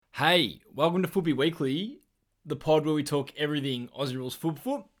Hey, welcome to Footy Weekly, the pod where we talk everything Aussie Rules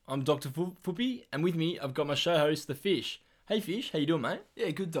Foot. I'm Dr. Footy, and with me, I've got my show host, The Fish. Hey, Fish, how you doing, mate?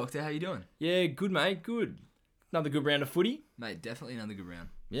 Yeah, good, Doctor. How you doing? Yeah, good, mate, good. Another good round of footy. Mate, definitely another good round.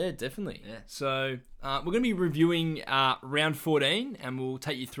 Yeah, definitely. Yeah. So, we're going to be reviewing round 14, and we'll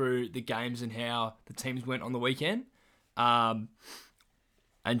take you through the games and how the teams went on the weekend. And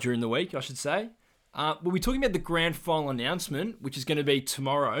during the week, I should say. We'll be talking about the grand final announcement, which is going to be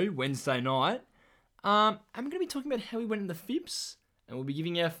tomorrow, Wednesday night. And we're going to be talking about how we went in the FIPS, and we'll be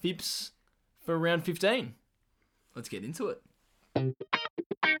giving our FIPS for round 15. Let's get into it.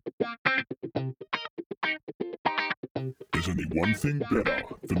 There's only one thing better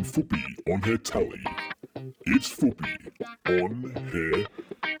than Footy on her telly. It's Footy on her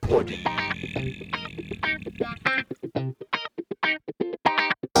poddy.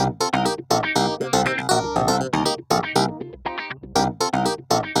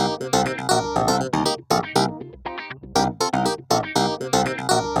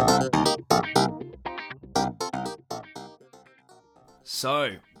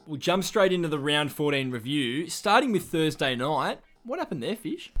 So, we'll jump straight into the round 14 review, starting with Thursday night. What happened there,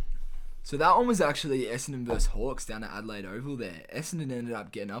 Fish? So that one was actually Essendon versus Hawks down at Adelaide Oval there. Essendon ended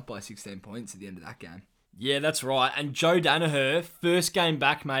up getting up by 16 points at the end of that game. Yeah, that's right. And Joe Danaher, first game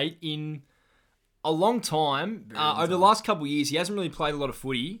back, mate, in a long time. Over the last couple of years, he hasn't really played a lot of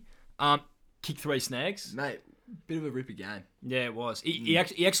footy. Kicked 3 snags. Mate, bit of a ripper game. Yeah, it was. He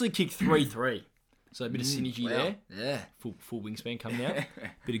actually kicked 3-3. So a bit of synergy there. Yeah. Full wingspan coming out.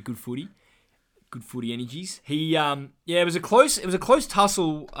 Bit of good footy. Good footy energies. He it was a close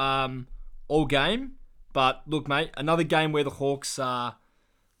tussle all game. But look, mate, another game where the Hawks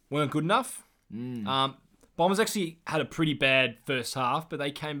weren't good enough. Bombers actually had a pretty bad first half, but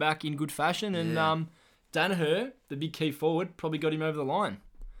they came back in good fashion, and Danaher, the big key forward, probably got him over the line.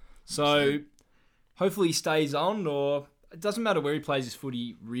 So hopefully he stays on, or it doesn't matter where he plays his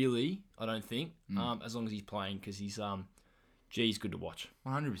footy, really, I don't think, as long as he's playing, because he's good to watch.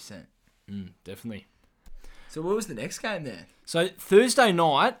 100%. Definitely. So what was the next game there? So Thursday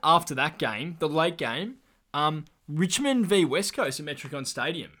night, after that game, the late game, Richmond v West Coast at Metricon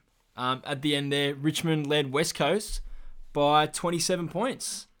Stadium. At the end there, Richmond led West Coast by 27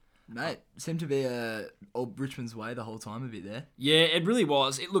 points. Mate, seemed to be all Richmond's way the whole time a bit there. Yeah, it really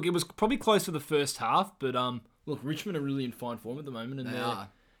was. It was probably close for the first half, but look, Richmond are really in fine form at the moment, and They are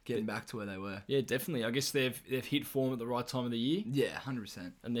getting back to where they were. Yeah, definitely. I guess they've hit form at the right time of the year. Yeah,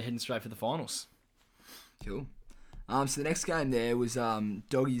 100%. And they're heading straight for the finals. Cool. So the next game there was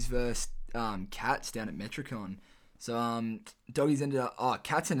Doggies versus Cats down at Metricon. So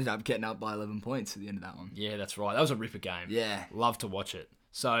Cats ended up getting up by 11 points at the end of that one. Yeah, that's right. That was a ripper game. Yeah. Love to watch it.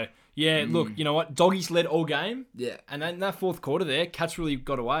 So, yeah, look, you know what? Doggies led all game. Yeah. And in that fourth quarter there, Cats really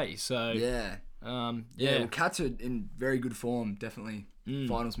got away. So, Yeah. Well, Cats are in very good form, definitely.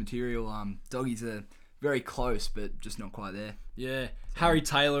 Finals material. Doggies are very close, but just not quite there. Yeah. Harry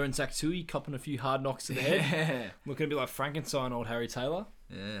Taylor and Zach Tui copping a few hard knocks to the head. Yeah. Looking a bit like Frankenstein, old Harry Taylor.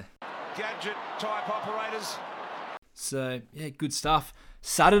 Yeah. Gadget type operators. So, yeah, good stuff.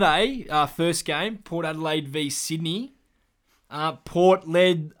 Saturday, first game, Port Adelaide v Sydney. Port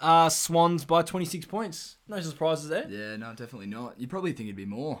led Swans by 26 points. No surprises there. Yeah, no, definitely not. You'd probably think it'd be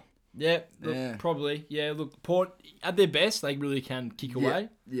more. Yeah, look, probably. Yeah, look, Port, at their best, they really can kick away.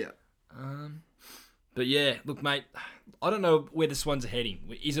 Yeah. But yeah, look, mate, I don't know where the Swans are heading.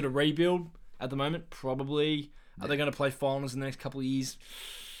 Is it a rebuild at the moment? Probably. Are they going to play finals in the next couple of years?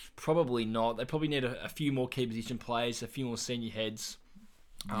 Probably not. They probably need a few more key position players, a few more senior heads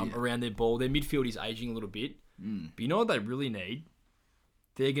around their ball. Their midfield is aging a little bit. But you know what they really need?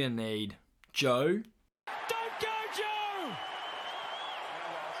 They're going to need Joe. Don't go, Joe!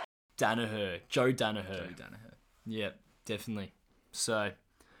 Danaher. Joe Danaher. Joe Danaher. Yeah, definitely. So,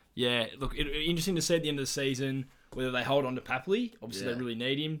 yeah, look, interesting to see at the end of the season whether they hold on to Papley. Obviously, they really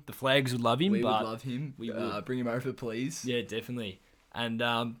need him. The Flags would love him. We would love him. We would. Bring him over, please. Yeah, definitely. And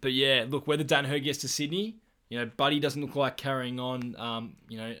but yeah, look, whether Danaher gets to Sydney, you know, Buddy doesn't look like carrying on,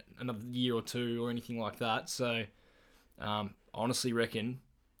 you know, another year or two or anything like that. So, honestly, reckon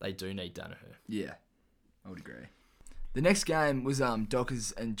they do need Danaher. Yeah, I would agree. The next game was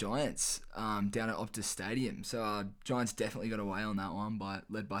Dockers and Giants down at Optus Stadium. So Giants definitely got away on that one,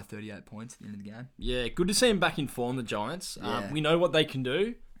 led by 38 points at the end of the game. Yeah, good to see them back in form, the Giants. We know what they can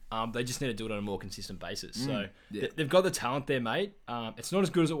do. They just need to do it on a more consistent basis. So they've got the talent there, mate. It's not as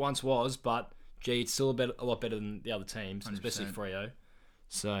good as it once was, but gee, it's still a lot better than the other teams, 100%. especially Freo.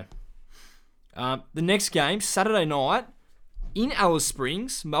 So the next game, Saturday night, in Alice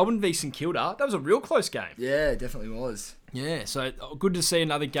Springs, Melbourne v St Kilda. That was a real close game. Yeah, it definitely was. Yeah, so good to see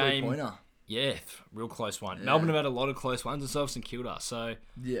another game. 3-pointer. Yeah, real close one. Yeah. Melbourne have had a lot of close ones, and so have St Kilda. So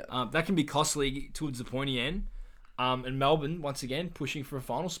Yeah. that can be costly towards the pointy end. And Melbourne, once again, pushing for a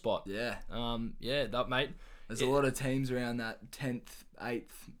final spot. Yeah. That, mate. There's a lot of teams around that 10th, 8th,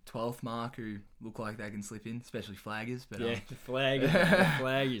 12th mark who look like they can slip in, especially flaggers. But Yeah, the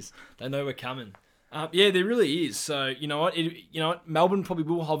flaggers. They know we're coming. There really is. So, you know what? Melbourne probably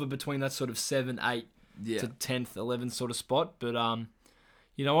will hover between that sort of 7, 8 to 10th, 11th sort of spot. But,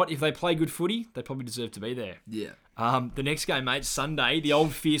 you know what? If they play good footy, they probably deserve to be there. Yeah. The next game, mate, Sunday, the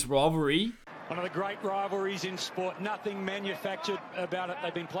old fierce rivalry. One of the great rivalries in sport. Nothing manufactured about it.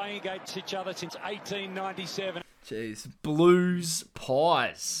 They've been playing against each other since 1897. Jeez. Blues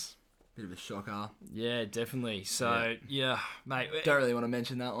Pies. Bit of a shocker. Yeah, definitely. So, yeah mate. Don't really want to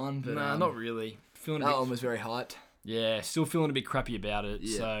mention that one. But, Nah, not really. Feeling a That bit, one was very hyped. yeah, still feeling a bit crappy about it.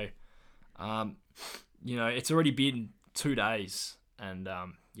 Yeah. So, it's already been 2 days. And,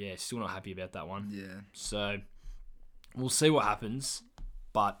 still not happy about that one. Yeah. So, we'll see what happens.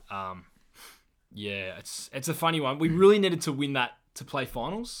 But, it's a funny one. We really needed to win that to play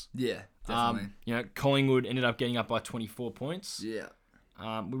finals. Yeah, definitely. Collingwood ended up getting up by 24 points. Yeah.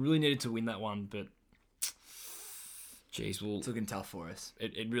 We really needed to win that one, but geez, It's looking tough for us.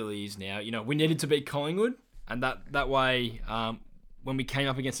 it really is now. We needed to beat Collingwood, and that way, when we came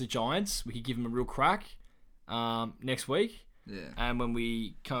up against the Giants, we could give them a real crack next week. Yeah. And when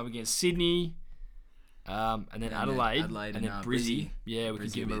we come up against Sydney, and then Adelaide, and then Brizzy, we could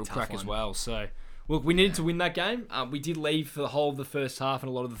Brizzy give them a will be real a tough crack as one. well. So, look, we needed to win that game. We did leave for the whole of the first half and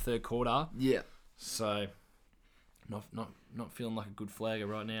a lot of the third quarter. Yeah. So, not feeling like a good flagger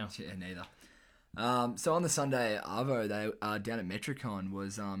right now. Yeah, neither. So on the Sunday, Arvo, they down at Metricon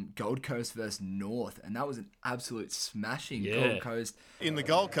was Gold Coast versus North, and that was an absolute smashing. Yeah. Gold Coast In the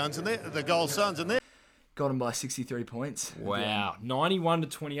Gold Suns, and the Gold Suns, and got them by 63 points. Wow,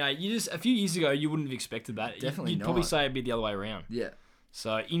 91-28. A few years ago, you wouldn't have expected that. Definitely You'd probably not. say it'd be the other way around. Yeah.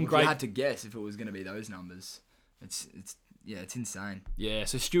 So Well, in if great, you had to guess if it was going to be those numbers. It's insane. yeah.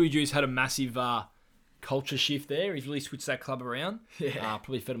 So Stewie Juice had a massive culture shift there. He's really switched that club around. Yeah.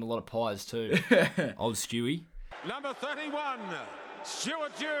 Probably fed him a lot of pies too. Old Stewie. Number 31,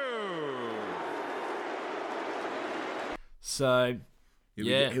 Stuart Dew. So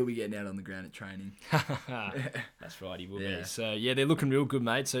He'll be getting out on the ground at training. that's right. He will Yeah. be. So they're looking real good,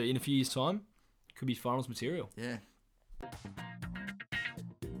 mate. So in a few years' time, could be finals material. Yeah.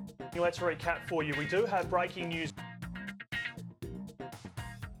 Let's recap for you. We do have breaking news.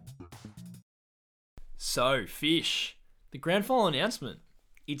 So, Fish, the grand final announcement.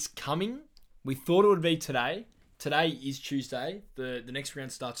 It's coming. We thought it would be today. Today is Tuesday. The next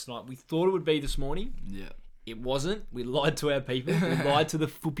round starts tonight. We thought it would be this morning. Yeah. It wasn't. We lied to our people. We lied to the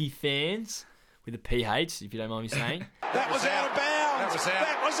footy fans with a PH, if you don't mind me saying. That was out of bounds.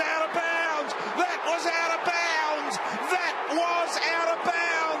 That was out of bounds. That was out of bounds. That was out of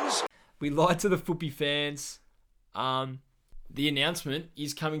bounds. We lied to the footy fans. The announcement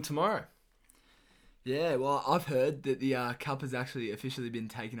is coming tomorrow. Yeah, well, I've heard that the cup has actually officially been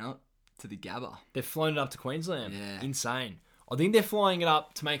taken up to the Gabba. They've flown it up to Queensland. Yeah. Insane. I think they're flying it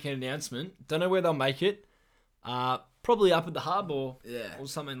up to make an announcement. Don't know where they'll make it. Probably up at the hub or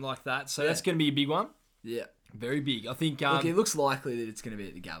something like that. So that's going to be a big one. Yeah. Very big. I think Look, it looks likely that it's going to be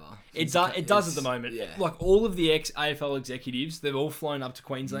at the Gabba. it does at the moment. Yeah. Like all of the ex-AFL executives, they've all flown up to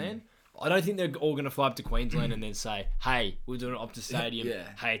Queensland. I don't think they're all going to fly up to Queensland and then say, hey, we're doing it up to Stadium. Yeah.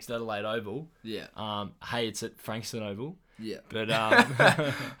 Hey, it's at Adelaide Oval. Yeah. Hey, it's at Frankston Oval. Yeah. But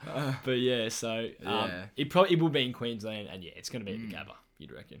but yeah, so Yeah. it will be in Queensland, and yeah, it's going to be at the Gabba.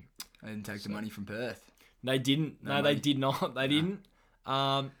 You'd reckon? I didn't take the money from Perth. They didn't. No, they money. did not. They didn't.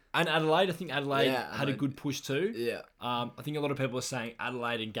 And Adelaide, I think Adelaide Yeah, had a Adelaide. good push too. Yeah. I think a lot of people are saying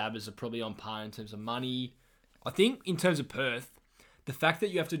Adelaide and Gabbers are probably on par in terms of money. I think in terms of Perth, the fact that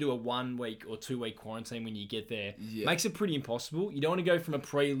you have to do a 1 week or 2 week quarantine when you get there makes it pretty impossible. You don't want to go from a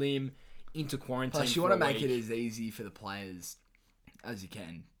prelim into quarantine. Plus, you for want to a make week. it as easy for the players as you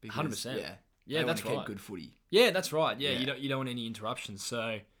can. Because, 100%. Yeah. Yeah, they that's want to right. keep good footy. Yeah, that's right. Yeah, Yeah. you don't want any interruptions.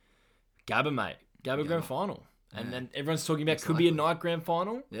 So, Gabba, mate, Gabba grand final, and then everyone's talking about could be a night grand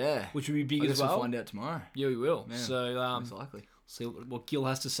final, Yeah. which would be big I guess as well. we'll find out tomorrow. Yeah, we will. Yeah, So, most likely. see what Gil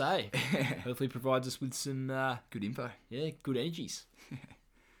has to say. Hopefully, provides us with some Good info. good energies.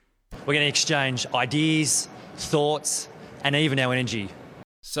 We're going to exchange ideas, thoughts, and even our energy.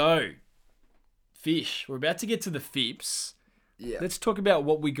 So, Fish, we're about to get to the FIPS. Yeah. Let's talk about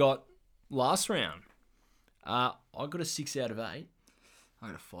what we got last round. I got a 6 out of 8. I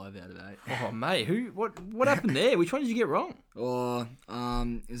got a 5 out of 8. Oh, mate, what happened there? Which one did you get wrong? Oh,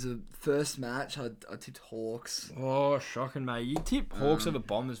 it was a first match. I tipped Hawks. Oh, shocking, mate. You tip Hawks over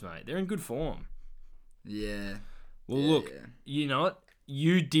Bombers, mate. They're in good form. Yeah. Well, Yeah, look, yeah. you know what?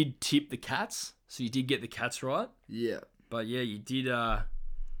 You did tip the Cats, so you did get the Cats right. Yeah. But yeah, you did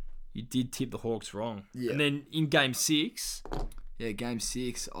tip the Hawks wrong. Yeah. And then in game 6, Yeah, game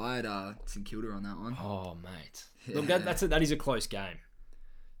 6, I had St Kilda on that one. oh mate, look Yeah. that is a close game.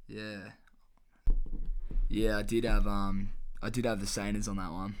 Yeah. Yeah, I did have the Sainers on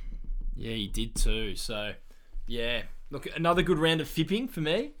that one. Yeah, you did too. So yeah, look, another good round of fipping for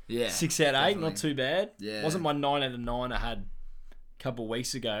me. Yeah, 6 out of 8, definitely. not too bad. Yeah. Wasn't my 9 out of 9 I had a couple of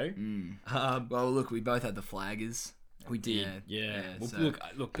weeks ago. Well, look, we both had the Flaggers. We did, yeah. Well, so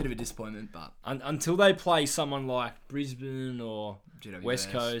look, bit of a disappointment, but until they play someone like Brisbane or GWS.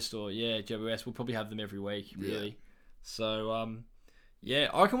 West Coast or GWS, we'll probably have them every week, really. Yeah. So yeah,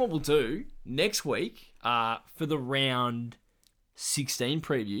 I reckon what we'll do next week for the round 16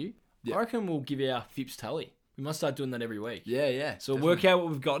 preview, Yeah. I reckon we'll give our Fips tally. We must start doing that every week. yeah. So we'll work out what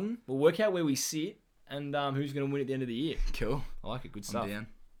we've gotten, we'll work out where we sit, and who's going to win at the end of the year. Cool. I like it, good I'm stuff. down.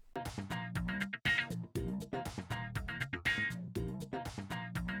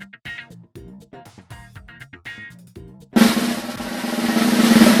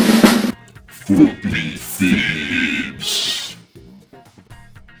 Footy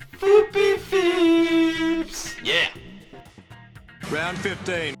Fibs. Yeah. Round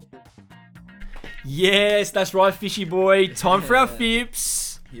 15. Yes, that's right, fishy boy. Time for our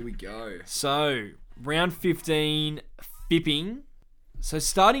Fips. Here we go. So, round 15, fipping. So,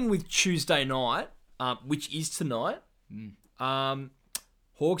 starting with Tuesday night, which is tonight,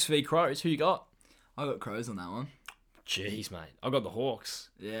 Hawks v Crows. Who you got? I got Crows on that one. Jeez, mate. I got the Hawks.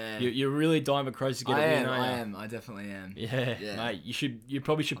 Yeah. You're really dying for Crows to get a win, aren't you? I definitely am. Yeah, Yeah. mate. You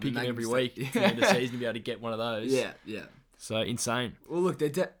probably should pick them making every mistake- week to the end of the season to be able to get one of those. Yeah. So, insane. Well, look,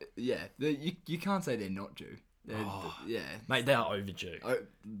 you can't say they're not due. They're, yeah. Mate, they are overdue.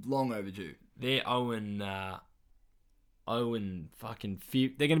 Long overdue. They're Owen fucking...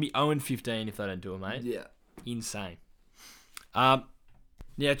 They're going to be 0-15 if they don't do it, mate. Yeah. Insane. Now,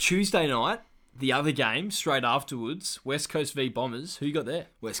 Tuesday night, the other game, straight afterwards, West Coast v Bombers. Who you got there?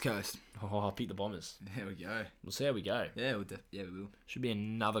 West Coast. Oh, I'll pick the Bombers. There we go. We'll see how we go. Yeah, we will. Should be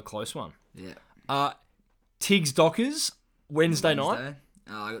another close one. Yeah. Tiggs Dockers, Wednesday night. Wednesday.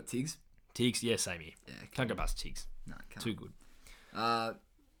 I got Tiggs. Tiggs, yeah, same here. Yeah. Can't go past Tiggs. No, can't. Too good.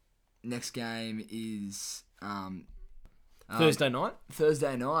 Next game is Thursday night?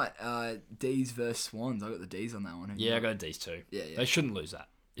 Thursday night. D's versus Swans. I got the D's on that one. Who you Yeah, I got? got D's too. Yeah. They shouldn't lose that.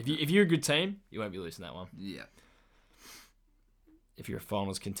 If you're a good team, you won't be losing that one. Yeah. If you're a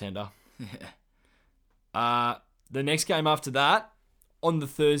finals contender. Yeah. The next game after that, on the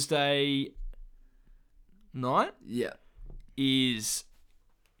Thursday night, Yeah. is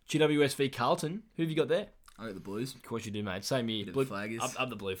GWS v Carlton. Who have you got there? I got the Blues. Of course you do, mate. Same here. Bit of flaggers. Up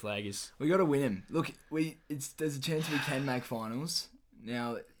the blue flaggers. We got to win him. Look, there's a chance we can make finals.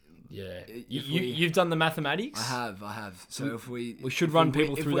 Now, Yeah. If You've done the mathematics. I have. So if we should if run we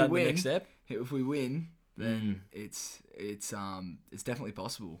people win- if through we that in the win- next step. If we win, then it's definitely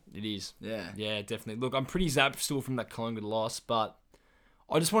possible. It is. Yeah. Yeah, definitely. Look, I'm pretty zapped still from that Collingwood loss, but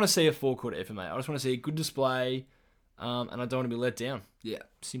I just want to see a four-quarter effort, mate. I just want to see a good display, and I don't want to be let down. Yeah.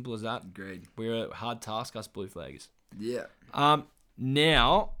 Simple as that. Agreed. We're a hard task, us blue flaggers. Yeah.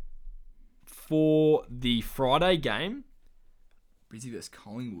 Now, for the Friday game, Brizzy versus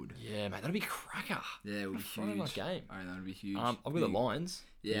Collingwood. yeah, mate, that'll be a cracker. Yeah, it would be Friday night huge. game. I know, it'd be huge. I've got the Lions.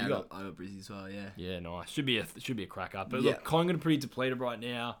 Yeah, You I got Brizzy as well. Yeah. Yeah, nice. Should be a cracker. But Yeah. look, Collingwood are pretty depleted right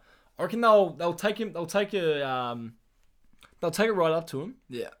now. I reckon they'll take him. They'll take it right up to him.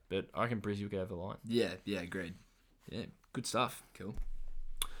 Yeah. But I reckon Brizzy will get over the line. Yeah. Yeah. Agreed. Yeah, good stuff. Cool.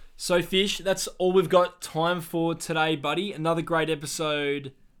 So, Fish, that's all we've got time for today, buddy. Another great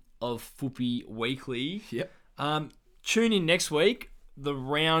episode of Footy Weekly. Yep. Tune in next week, the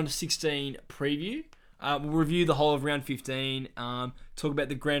round 16 preview. We'll review the whole of round 15. Talk about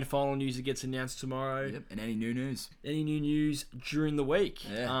the grand final news that gets announced tomorrow. Yep. And any new news? Any new news during the week.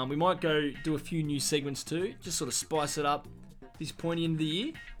 Yeah. We might go do a few new segments too, just sort of spice it up this point in the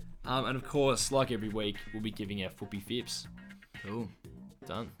year. And of course, like every week, we'll be giving our Footy Fips. Cool.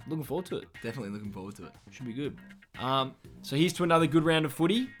 Done. Looking forward to it. Definitely looking forward to it. Should be good. So here's to another good round of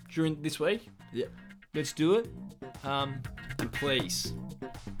footy during this week. Yep. Let's do it. And please,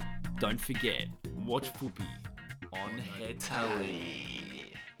 don't forget, watch Footy on Head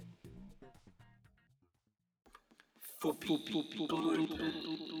Tally. Footy.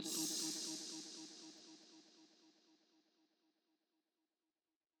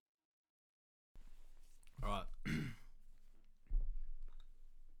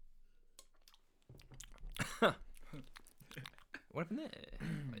 What happened there?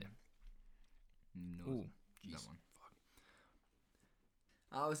 Oh, yeah. No, Ooh, that jeez. one.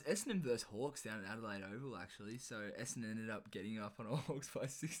 It was Essendon versus Hawks down at Adelaide Oval, actually. So Essendon ended up getting up on Hawks by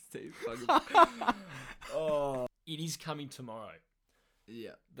 16. Oh. It is coming tomorrow.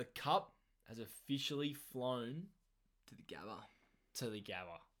 Yeah, The cup has officially flown to the Gabba. to the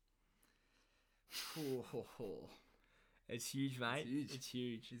Gabba. Oh. It's huge, mate. huge. It's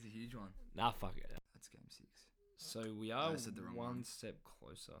huge. It's a huge one. Nah, fuck it. That's game 6. So we are I said the wrong one one. step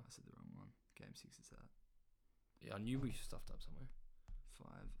closer. I said the wrong one. Game 6 is that. Yeah, I knew we stuffed up somewhere. 5,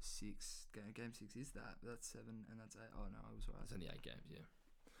 6. Game 6 is that. But that's 7 and that's 8. Oh no, I was right. It's only 8 games, yeah.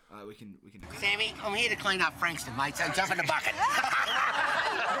 Alright, we can. Sammy, I'm here to clean up Frankston, mate, so jump in the bucket.